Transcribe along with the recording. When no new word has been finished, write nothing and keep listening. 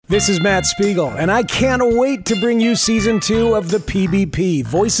This is Matt Spiegel, and I can't wait to bring you Season 2 of the PBP,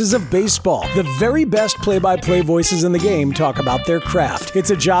 Voices of Baseball. The very best play-by-play voices in the game talk about their craft. It's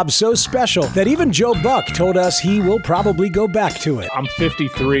a job so special that even Joe Buck told us he will probably go back to it. I'm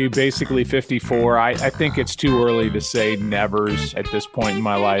 53, basically 54. I think it's too early to say nevers at this point in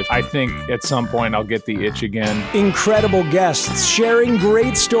my life. I think at some point I'll get the itch again. Incredible guests sharing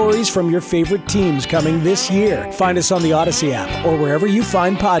great stories from your favorite teams coming this year. Find us on the Odyssey app or wherever you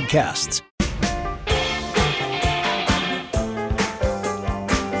find podcasts.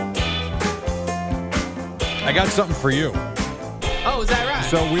 I got something for you. Oh, is that right?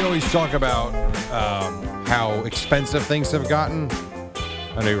 So we always talk about how expensive things have gotten.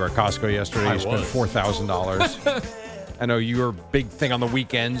 I know you were at Costco yesterday. You spent $4,000. I know your big thing on the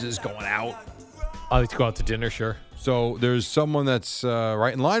weekends is going out. I like to go out to dinner, sure. So there's someone that's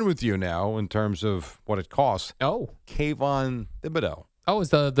right in line with you now in terms of what it costs. Oh. Kayvon Thibodeau. Oh,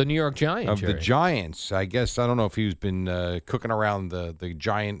 it's the New York Giants. Of the Giants. I guess, I don't know if he's been cooking around the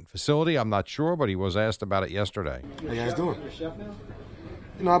Giant facility. I'm not sure, but he was asked about it yesterday. How you guys doing?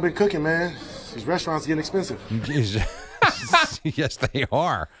 You know, I've been cooking, man. These restaurants getting expensive. Yes, they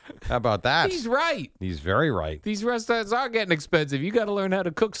are. How about that? He's right. He's very right. These restaurants are getting expensive. You got to learn how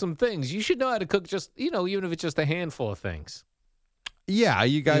to cook some things. You should know how to cook just, even if it's just a handful of things. Yeah,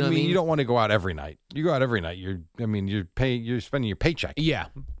 you got. You know I mean, what I mean? you don't want to go out every night. You go out every night. You're spending your paycheck. Yeah,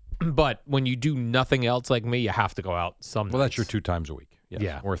 but when you do nothing else like me, you have to go out some Well, that's nights. your 2 times a week. Yes,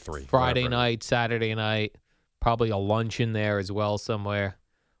 Yeah, or 3. Friday whatever. night, Saturday night, probably a lunch in there as well somewhere.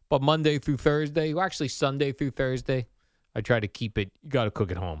 But Monday through Thursday, well, actually Sunday through Thursday, I try to keep it. You got to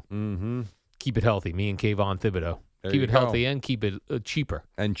cook at home. Mm-hmm. Keep it healthy. Me and Kayvon Thibodeau. There Keep you it go. healthy and keep it cheaper.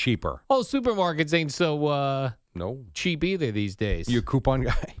 And cheaper. Oh, supermarkets ain't so No, cheap either these days. you a coupon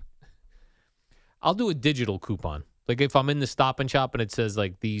guy? I'll do a digital coupon. Like if I'm in the Stop and Shop and it says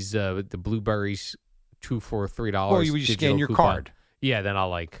like these the blueberries 2 for $3. Well, you just scan your coupon. card. Yeah, then I'll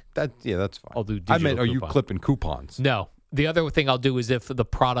like That's fine. I'll do I digital meant, are you coupon. clipping coupons? No. The other thing I'll do is if the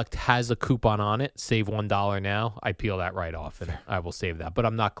product has a coupon on it, save $1 now, I peel that right off and I will save that. But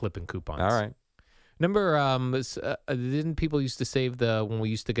I'm not clipping coupons. All right. Remember, didn't people used to save when we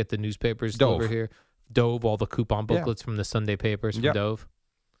used to get the newspapers Dove. delivered here? Dove, all the coupon Yeah. booklets from the Sunday papers from Yep. Dove.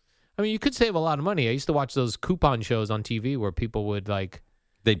 I mean, you could save a lot of money. I used to watch those coupon shows on TV where people would like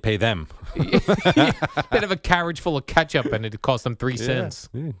They'd pay them. they'd have a carriage full of ketchup and it'd cost them 3 cents.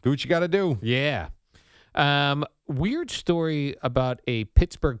 Yeah. Do what you got to do. Yeah. Weird story about a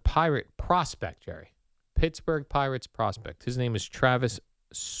Pittsburgh Pirate prospect, Jerry. Pittsburgh Pirates prospect. His name is Travis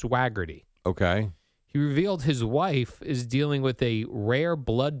Swaggerty. Okay. He revealed his wife is dealing with a rare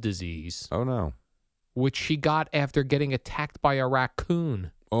blood disease, Oh, no. which she got after getting attacked by a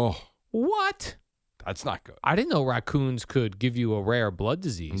raccoon. Oh, What? that's not good. I didn't know raccoons could give you a rare blood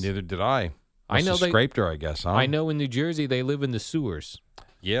disease. Neither did I. I Must know have they- scraped her, I guess, huh? I know in New Jersey they live in the sewers.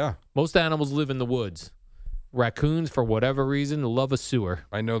 Yeah. Most animals live in the woods. Raccoons, for whatever reason, love a sewer.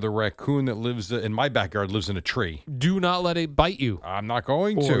 I know the raccoon that lives in my backyard lives in a tree. Do not let it bite you, I'm not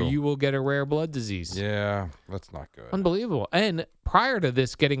going or to. you will get a rare blood disease. Yeah, that's not good. Unbelievable. And prior to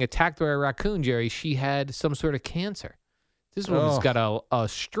this getting attacked by a raccoon, Jerry, she had some sort of cancer. This woman's Oh. got a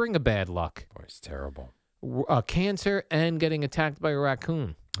string of bad luck. Boy, it's terrible. Cancer and getting attacked by a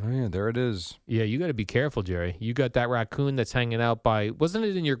raccoon. Oh, yeah, there it is. Yeah, you got to be careful, Jerry. You got that raccoon that's hanging out wasn't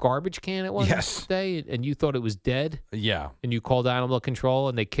it in your garbage can at one Yes. day? And you thought it was dead? Yeah, And you called animal control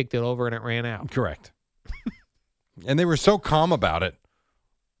and they kicked it over and it ran out. correct. And they were so calm about it.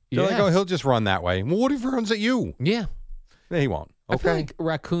 They're like, Yeah. oh, he'll just run that way. Well, what if he runs at you? Yeah. No, he won't. I feel Okay. like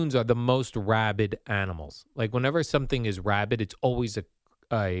raccoons are the most rabid animals. Like whenever something is rabid, it's always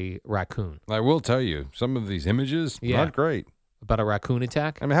a raccoon. I will tell you, some of these images, Yeah. not great. About a raccoon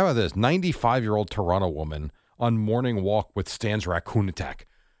attack? I mean, how about this? 95-year-old Toronto woman on morning walk withstands raccoon attack.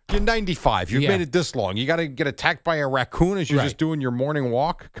 You're 95. You've Yeah. made it this long. You got to get attacked by a raccoon as you're Right. just doing your morning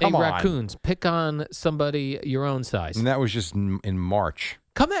walk? Come Hey, on. raccoons, pick on somebody your own size. And that was just in March,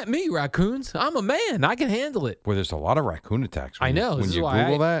 Come at me, raccoons. I'm a man. I can handle it. where there's a lot of raccoon attacks. I know. When This is you why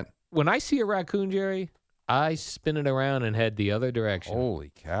Google that, When I see a raccoon, Jerry, I spin it around and head the other direction.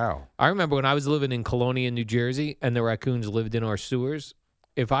 holy cow. I remember when I was living in Colonia, New Jersey, and the raccoons lived in our sewers.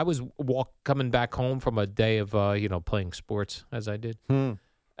 If I was coming back home from a day of playing sports as I did, and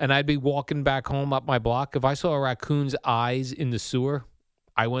I'd be walking back home up my block, if I saw a raccoon's eyes in the sewer,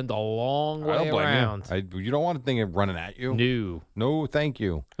 I went a long I way don't blame around. you don't want a thing running at you. No. No, thank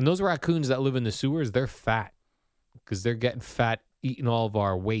you. And those raccoons that live in the sewers, they're fat because they're getting fat eating all of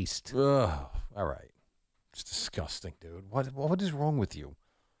our waste. Ugh. All right. It's disgusting, dude. What is wrong with you?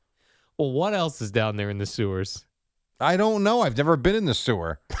 Well, what else is down there in the sewers? I don't know. I've never been in the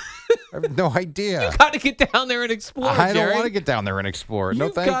sewer. I have no idea. You got to get down there and explore. I don't Jerry. want to get down there and explore. No,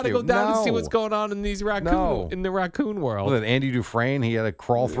 thank you. You got to go down and see No. what's going on in these raccoon No. in the raccoon world. Well, Andy Dufresne, he had to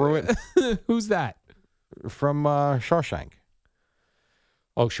crawl through it Who's that? from Shawshank.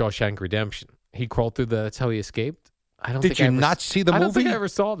 Oh, Shawshank Redemption. He crawled through that's how he escaped. I don't. Did think you I ever, not see the I don't movie? think I ever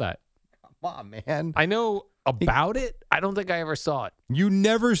saw that. Come on, man. I know about it. I don't think I ever saw it. You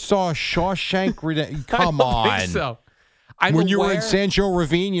never saw Shawshank Redemption? Come I don't on. think so. I'm When you were in aware- Sancho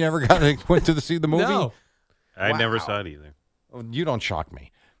Ravine, you never went to see the movie? No. I never saw it either. Oh, you don't shock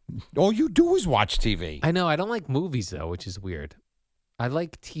me. All you do is watch TV. I know. I don't like movies though, which is weird. I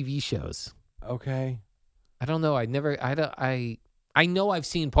like TV shows. Okay. I don't know. I know I've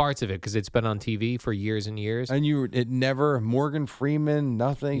seen parts of it because it's been on TV for years and years. And it never, Morgan Freeman,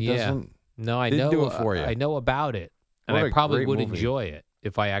 nothing, Yeah. doesn't. No, I Didn't know. do it for you. I know about it, and What I a probably great would movie. enjoy it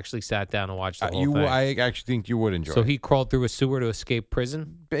if I actually sat down and watched the whole thing. I actually think you would enjoy So it. he crawled through a sewer to escape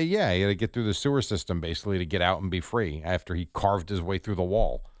prison. But yeah, he had to get through the sewer system basically to get out and be free after he carved his way through the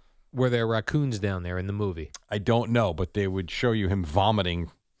wall. Were there raccoons down there in the movie? I don't know, but they would show you him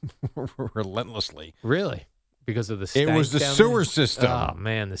vomiting relentlessly. Really? Because of the It stank was the down sewer there? system. Oh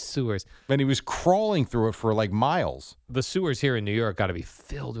man, the sewers. And he was crawling through it for like miles. The sewers here in New York got to be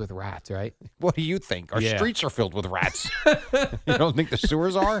filled with rats, right? What do you think? Our Yeah. streets are filled with rats. You don't think the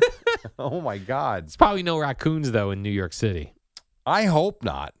sewers are? Oh my God. It's probably no raccoons though in New York City. I hope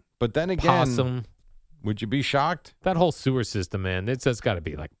not. But then again, Possum. would you be shocked? That whole sewer system, man. It's got to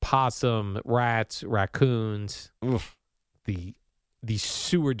be like possum, rats, raccoons. Oof. The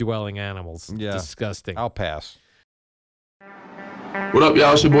sewer dwelling animals. Yeah. Disgusting. I'll pass. What up,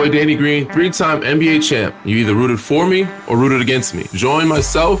 y'all? It's your boy Danny Green, 3-time NBA champ. You either rooted for me or rooted against me. Join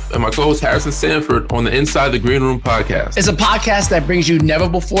myself and my co-host Harrison Sanford on the Inside the Green Room podcast. It's a podcast that brings you never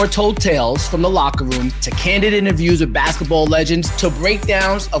before told tales from the locker room to candid interviews with basketball legends to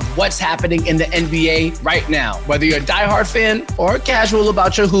breakdowns of what's happening in the NBA right now. Whether you're a diehard fan or casual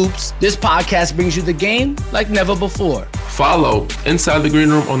about your hoops, this podcast brings you the game like never before. Follow Inside the Green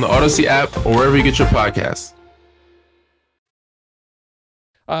Room on the Odyssey app or wherever you get your podcasts.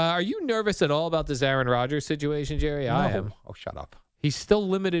 Are you nervous at all about this Aaron Rodgers situation, Jerry? I No. am. Oh, shut up. He's still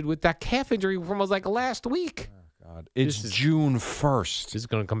limited with that calf injury from like last week. God. It's This is- June 1st. This is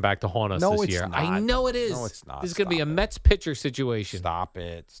going to come back to haunt us No, this it's year. not. I know it is. No, it's not. This is going to be a Stop it. Mets pitcher situation. Stop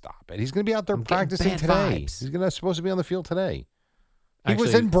it. Stop it. He's going to be out there I'm getting practicing bad today. vibes. He's supposed to be on the field today. He was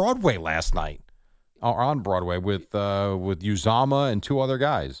Actually- in Broadway last night. Or on Broadway with Uzama and two other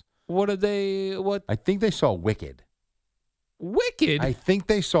guys. What are they? What? I think they saw Wicked. Wicked? I think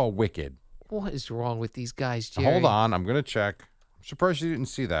they saw Wicked. What is wrong with these guys, Jerry? Hold on. I'm going to check. I'm surprised you didn't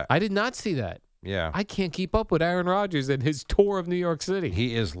see that. I did not see that. Yeah. I can't keep up with Aaron Rodgers and his tour of New York City.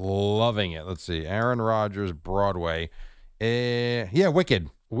 He is loving it. Let's see. Aaron Rodgers, Broadway. Yeah, Wicked.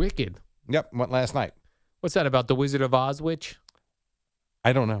 Wicked. Yep, went last night. What's that about the Wizard of Oz witch?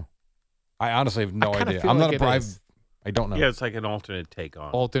 I don't know. I honestly have no I kinda idea. feel I'm like not a it bribe. is. I don't know. Yeah, it's like an alternate take on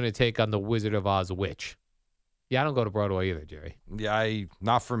it. Alternate take on the Wizard of Oz witch. Yeah, I don't go to Broadway either, Jerry. Yeah,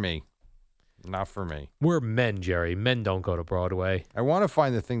 not for me. Not for me. We're men, Jerry. Men don't go to Broadway. I want to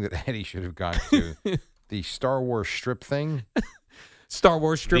find the thing that Eddie should have gone to. The Star Wars strip thing. Star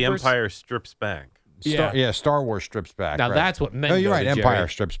Wars The strippers. Empire strips back. Star Wars strips back. Now right. that's what men. No, you're go right. to, Empire Jerry.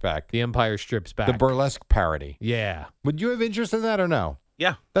 strips back. The Empire strips back. The burlesque parody. Yeah. Would you have interest in that or no?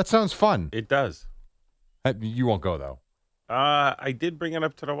 Yeah, That sounds fun. it does. You won't go though. I did bring it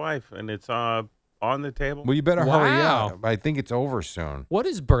up to the wife, and it's on the table. Well, you better hurry Wow. up. I think it's over soon. What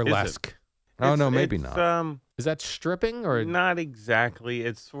is burlesque? Oh, It's- no, maybe it's, not. Is that stripping or Not exactly.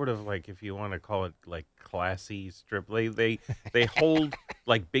 It's sort of like, if you want to call it like classy strip. They hold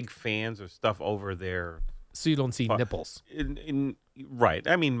like big fans or stuff over there. so you don't see nipples? Right.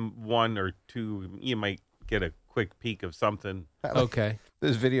 I mean, one or two. You might get a quick peek of something. Okay.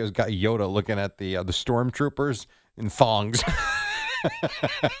 This video's got Yoda looking at the stormtroopers in thongs.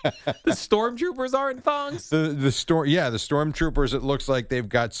 The stormtroopers are in thongs. the stormtroopers. It looks like they've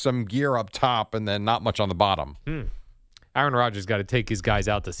got some gear up top and then not much on the bottom. Aaron Rodgers got to take his guys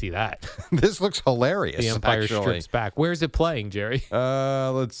out to see that. This looks hilarious. The Empire actually. Strips Back. Where's it playing, Jerry?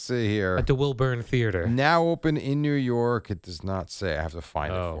 Let's see here. At the Wilburn Theater. Now open in New York. It does not say. I have to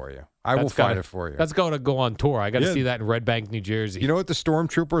find Oh. it for you. I will That's find gotta- it for you. That's going to go on tour. I got to Yeah. see that in Red Bank, New Jersey. You know what the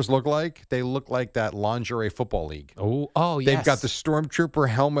stormtroopers look like? They look like that lingerie football league. Oh, yes. They've got the stormtrooper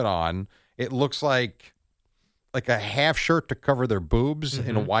helmet on. It looks like a half shirt to cover their boobs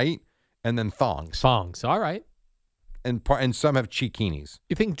in white, and then thongs. songs. All right. And some have chikinis.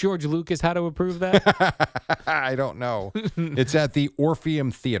 You think George Lucas had to approve that? I don't know. It's at the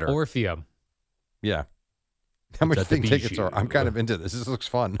Orpheum Theater. Orpheum. Yeah. How much It's at the think tickets are? Bijou. I'm kind of into this. This looks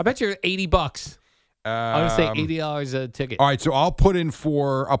fun. I bet you're $80. I'm gonna say $80 a ticket. All right, so I'll put in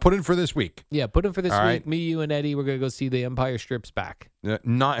for this week. Yeah, put in for this All week. right. Me, you, and Eddie. We're gonna go see the Empire Strips back.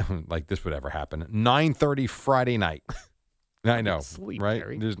 Not like this would ever happen. 9:30 Friday night. I know, Sleep, right?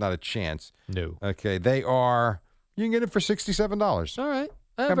 Gary. There's not a chance. No. Okay, they are. You can get it for $67. All right.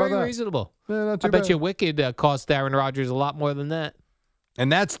 How about Very that? reasonable. Yeah, not too I bet bad. you Wicked cost Aaron Rodgers a lot more than that.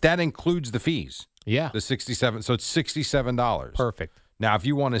 And that includes the fees. Yeah. The 67. So it's $67. Perfect. Now, if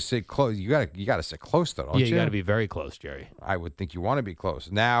you want to sit close, you gotta sit close though, don't you? Yeah, you got to be very close, Jerry. I would think you want to be close.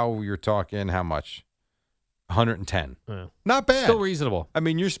 Now you're talking how much? 110. Yeah. Not bad. Still reasonable. I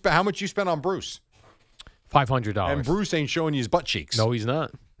mean, how much you spent on Bruce? $500. And Bruce ain't showing you his butt cheeks. No, he's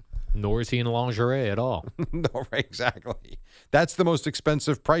not. Nor is he in lingerie at all. No, right, exactly. That's the most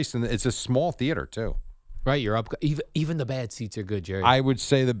expensive price, and it's a small theater too. Right, you're up. Even the bad seats are good, Jerry. I would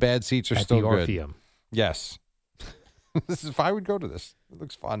say the bad seats are At still the good. Orpheum. Yes. This is if I would go to this. It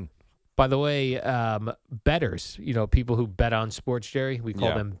looks fun. By the way, bettors, people who bet on sports, Jerry, we call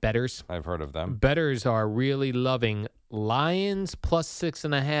Yeah. them bettors. I've heard of them. Bettors are really loving Lions plus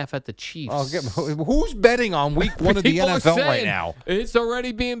 6.5 at the Chiefs. Who's betting on week one of the People are NFL right saying now? It's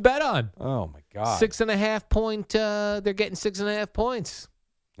already being bet on. Oh my God. 6.5 point. They're getting 6.5 points.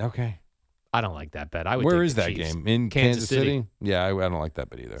 Okay. I don't like that bet. I would. Where take is the that Chiefs. game? In Kansas City? Yeah, I don't like that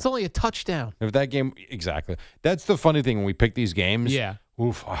bet either. It's only a touchdown. If that game, exactly. That's the funny thing when we pick these games. Yeah.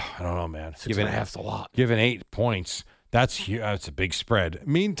 Oof, I don't know, man. 6.5's a lot. Given 8 points, that's huge. That's a big spread.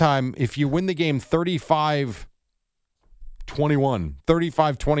 Meantime, if you win the game 35-21,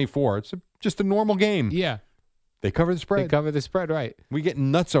 35-24, it's just a normal game. Yeah. They cover the spread. They cover the spread, right? We get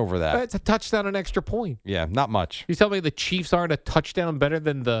nuts over that. It's a touchdown, an extra point. Yeah, not much. You tell me the Chiefs aren't a touchdown better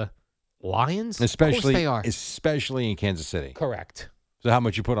than the Lions? Of course they are. Especially in Kansas City. Correct. So how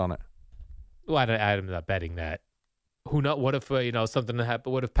much you put on it? Well, I'm not betting that. Who knows? What if something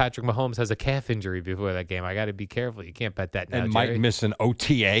happened? What if Patrick Mahomes has a calf injury before that game? I got to be careful. You can't bet that now, And Jerry. might miss an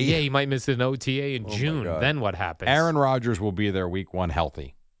OTA. Yeah, he might miss an OTA in Oh, my June. God. Then what happens? Aaron Rodgers will be there week 1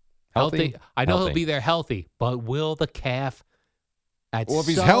 healthy. healthy. I know Healthy. he'll be there healthy, but will the calf? Well, if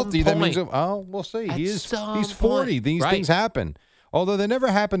he's some healthy, that point- means we'll see. At He's some 40. point. These Right. things happen. Although they never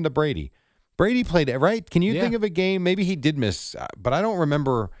happened to Brady. Brady played it, right? Can you Yeah. think of a game? Maybe he did miss, but I don't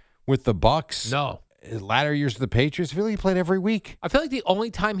remember with the Bucks. No. Latter years of the Patriots. I feel like he played every week. I feel like the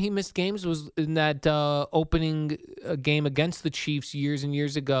only time he missed games was in that opening game against the Chiefs years and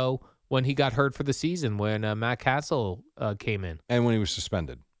years ago when he got hurt for the season when Matt Castle came in. And when he was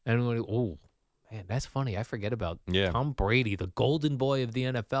suspended. And when man, that's funny. I forget about Yeah. Tom Brady, the golden boy of the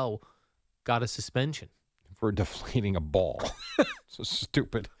NFL, got a suspension. For deflating a ball. So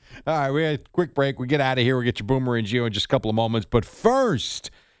stupid. All right, we had a quick break. We get out of here. We'll get your Boomer and Gio in just a couple of moments. But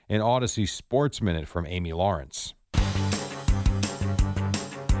first, an Odyssey Sports Minute from Amy Lawrence.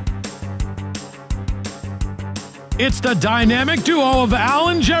 It's the dynamic duo of Al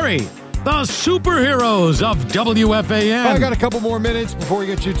and Jerry, the superheroes of WFAN. I got a couple more minutes before we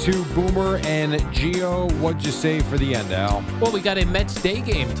get you to Boomer and Gio. What'd you say for the end, Al? Well, we got a Mets Day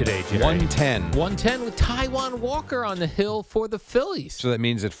game today, Jerry. 110. 110 with Taijuan Walker on the hill for the Phillies. So that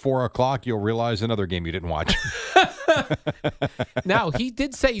means at 4 o'clock, you'll realize another game you didn't watch. Now, he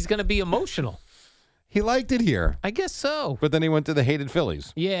did say he's going to be emotional. He liked it here, I guess so. but then he went to the hated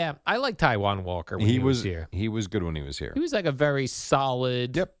Phillies. Yeah, I like Taijuan Walker when he was here. He was good when he was here. He was like a very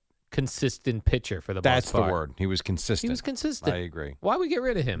solid, consistent pitcher for the most That's the part. word. He was consistent. He was consistent. I agree. Why we get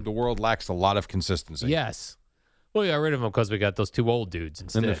rid of him? The world lacks a lot of consistency. Yes. Well, we got rid of him because we got those two old dudes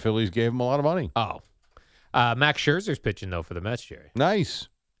instead. And the Phillies gave him a lot of money. Oh. Max Scherzer's pitching, though, for the Mets, Jerry. Nice.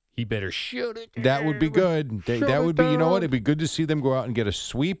 He better shoot it. That would be good. That would be, you know what? It'd be good to see them go out and get a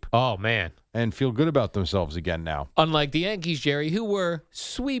sweep Oh, man. and feel good about themselves again now. Unlike the Yankees, Jerry, who were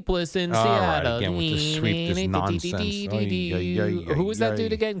sweepless in All right, Seattle. again with the sweep, this nonsense. Who was that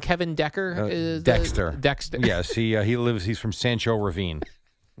dude again? Kevin Decker? Dexter. Dexter. Yes, he's from Sancho Ravine.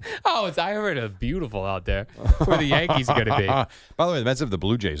 Oh, I heard a beautiful out there where the Yankees are going to be. By the way, the Mets have the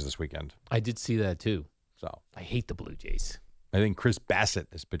Blue Jays this weekend. I did see that, too. So I hate the Blue Jays. I think Chris Bassett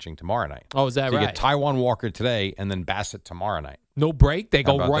is pitching tomorrow night. Oh, is that so right? You get Taijuan Walker today and then Bassett tomorrow night. No break? They How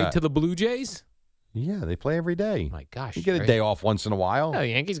go about right that? to the Blue Jays? Yeah, they play every day. My gosh. You get a Jerry. day off once in a while. Oh, the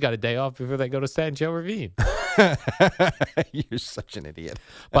Yankees got a day off before they go to Sancho Ravine. You're such an idiot.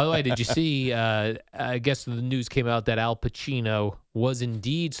 By the way, did you see, I guess the news came out that Al Pacino was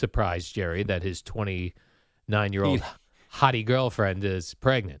indeed surprised, Jerry, that his 29-year-old hottie girlfriend is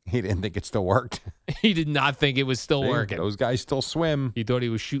pregnant. He didn't think it still worked. He did not think it was still See, working. Those guys still swim. He thought he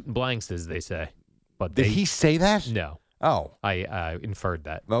was shooting blanks, as they say. But Did he say that? No. Oh, I inferred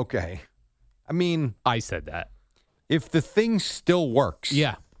that. okay. I mean, I said that. If the thing still works,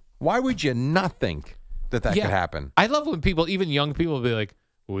 Yeah. why would you not think that could happen? I love when people, even young people, will be like,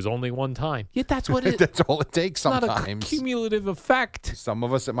 it was only one time. Yeah, that's what it is. That's all it takes Not sometimes. a cumulative effect. Some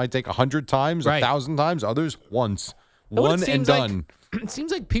of us, it might take 100 times, Right. 1,000 times. Others, once. Know what One it and seems like? done. It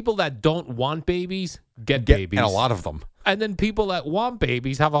seems like people that don't want babies get babies. And a lot of them. And then people that want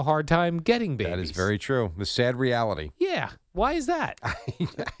babies have a hard time getting babies. That is very true. The sad reality. Yeah. Why is that? I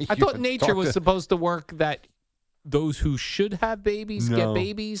You thought nature talk was to- supposed to work that those who should have babies get No.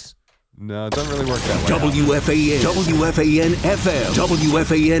 babies. No, it doesn't really work that way. WFAN, WFAN FM,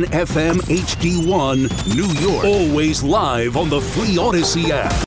 WFAN FM HD1, New York. Always live on the free Odyssey app.